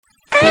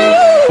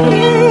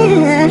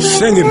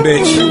Sing it,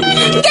 bitch.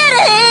 Get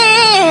it.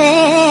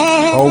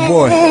 Oh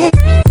boy.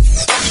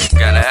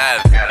 Gotta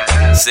have it.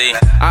 See,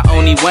 I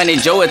only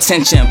wanted your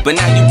attention, but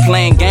now you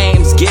playing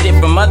games, get it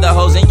from other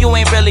hoes, and you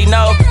ain't really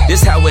know.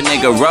 This how a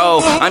nigga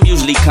roll. I'm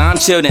usually calm,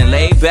 chilled, and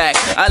laid back.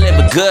 I live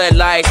a good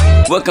life.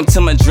 Welcome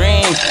to my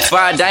dream.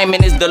 Fire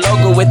Diamond is the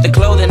logo with the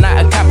clothing.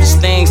 I accomplish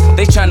things.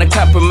 They tryna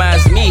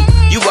compromise me.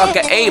 You walk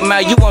an 8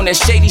 mile, you on that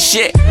shady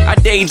shit. I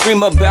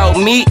daydream about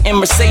me in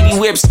Mercedes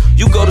whips.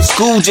 You go to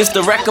school just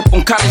to rack up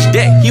on college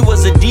debt. He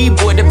was a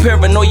D-boy, the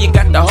paranoia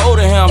got the hold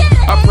of him.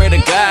 I pray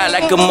to God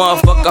like a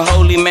motherfucker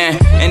holy man.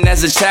 And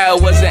as a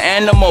child was an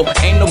animal,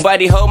 ain't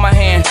nobody hold my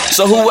hand.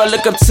 So who I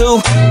look up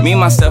to? Me,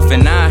 myself,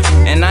 and I.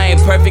 And I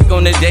ain't perfect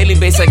on a daily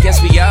basis, I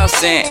guess we all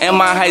sin. In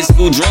my high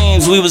school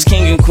dreams, we was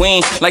king and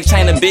queen. Like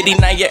China Biddy,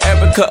 now you're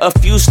Erica. A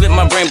few slip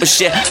my brain, but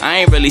shit, I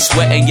ain't really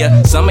sweating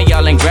ya. Some of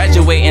y'all ain't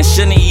graduating,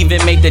 shouldn't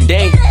even make the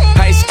day.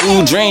 High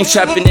school dreams,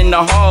 trapping in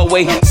the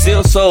hallway.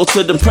 Still sold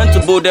to the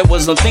principal, that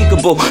was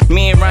unthinkable.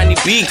 Me and Ronnie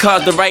B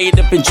caused the riot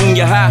up in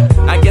junior high.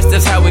 I guess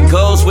that's how it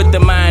goes with the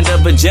mind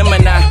of a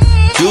Gemini.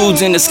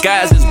 Dudes in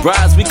disguise as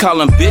brides, we call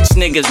them bitch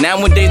niggas.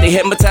 Nowadays they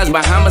hypnotized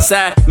by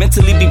homicide,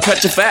 mentally be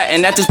petrified,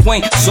 and at this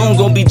point soon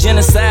gon' be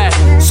genocide.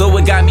 So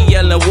it got me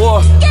yelling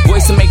war,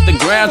 voice to make the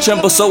ground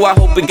tremble. So I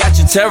hope it got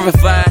you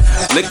terrified.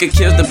 Liquor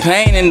kills the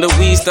pain and the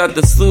weed start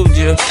to soothe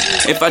you.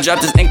 If I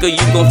drop this ankle, you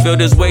gon' feel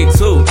this way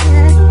too.